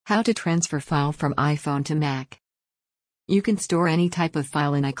How to transfer file from iPhone to Mac. You can store any type of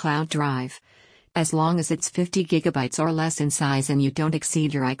file in iCloud Drive, as long as it's 50 gigabytes or less in size and you don't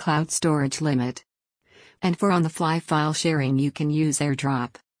exceed your iCloud storage limit. And for on-the-fly file sharing, you can use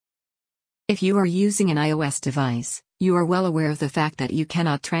AirDrop. If you are using an iOS device, you are well aware of the fact that you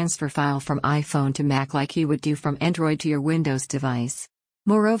cannot transfer file from iPhone to Mac like you would do from Android to your Windows device.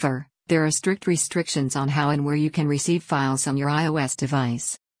 Moreover, there are strict restrictions on how and where you can receive files on your iOS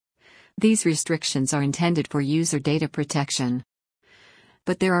device. These restrictions are intended for user data protection.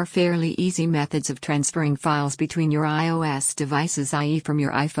 But there are fairly easy methods of transferring files between your iOS devices, i.e. from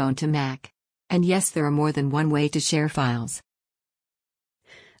your iPhone to Mac. And yes, there are more than one way to share files.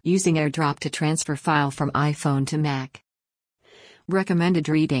 Using AirDrop to transfer file from iPhone to Mac. Recommended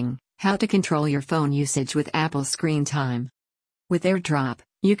reading: How to control your phone usage with Apple Screen Time. With AirDrop,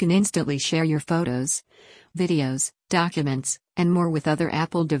 you can instantly share your photos, videos, documents, and more with other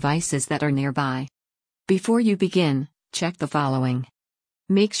Apple devices that are nearby. Before you begin, check the following.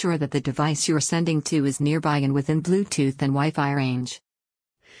 Make sure that the device you're sending to is nearby and within Bluetooth and Wi-Fi range.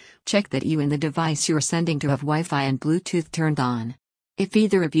 Check that you and the device you're sending to have Wi-Fi and Bluetooth turned on. If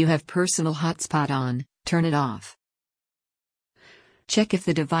either of you have personal hotspot on, turn it off. Check if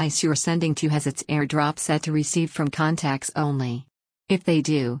the device you're sending to has its AirDrop set to receive from contacts only. If they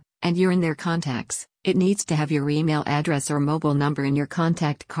do, and you're in their contacts, it needs to have your email address or mobile number in your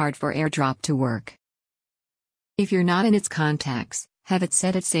contact card for AirDrop to work. If you're not in its contacts, have it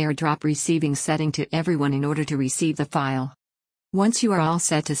set its AirDrop receiving setting to everyone in order to receive the file. Once you are all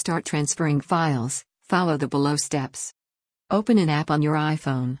set to start transferring files, follow the below steps. Open an app on your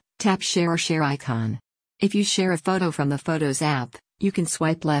iPhone, tap Share or Share icon. If you share a photo from the Photos app, you can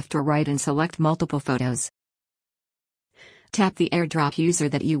swipe left or right and select multiple photos. Tap the AirDrop user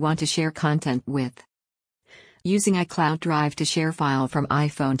that you want to share content with. Using iCloud Drive to share file from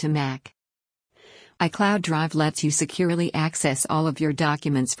iPhone to Mac. iCloud Drive lets you securely access all of your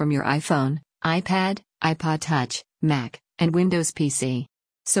documents from your iPhone, iPad, iPod Touch, Mac, and Windows PC.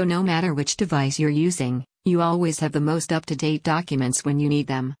 So no matter which device you're using, you always have the most up-to-date documents when you need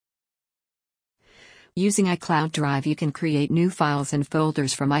them. Using iCloud Drive, you can create new files and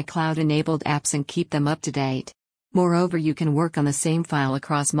folders from iCloud-enabled apps and keep them up to date. Moreover, you can work on the same file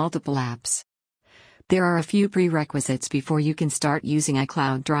across multiple apps. There are a few prerequisites before you can start using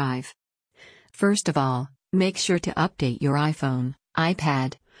iCloud Drive. First of all, make sure to update your iPhone,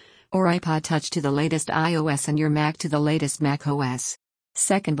 iPad, or iPod Touch to the latest iOS and your Mac to the latest macOS.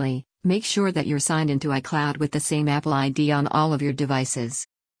 Secondly, make sure that you're signed into iCloud with the same Apple ID on all of your devices.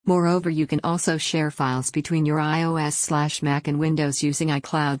 Moreover, you can also share files between your iOS/Mac and Windows using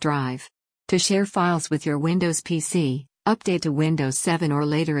iCloud Drive. To share files with your Windows PC, update to Windows 7 or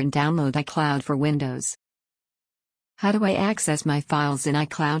later and download iCloud for Windows. How do I access my files in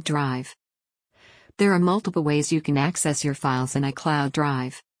iCloud Drive? There are multiple ways you can access your files in iCloud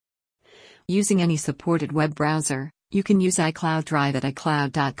Drive. Using any supported web browser, you can use iCloud Drive at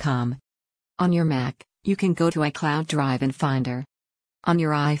iCloud.com. On your Mac, you can go to iCloud Drive in Finder. On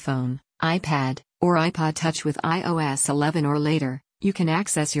your iPhone, iPad, or iPod Touch with iOS 11 or later, you can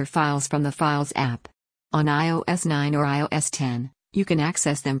access your files from the Files app. On iOS 9 or iOS 10, you can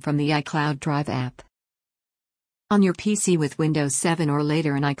access them from the iCloud Drive app. On your PC with Windows 7 or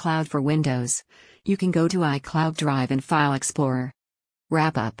later and iCloud for Windows, you can go to iCloud Drive in File Explorer.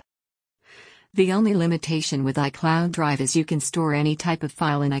 Wrap up. The only limitation with iCloud Drive is you can store any type of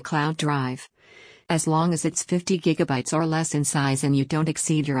file in iCloud Drive, as long as it's 50 gigabytes or less in size and you don't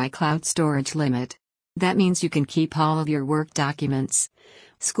exceed your iCloud storage limit. That means you can keep all of your work documents,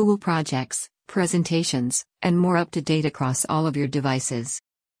 school projects, presentations, and more up to date across all of your devices.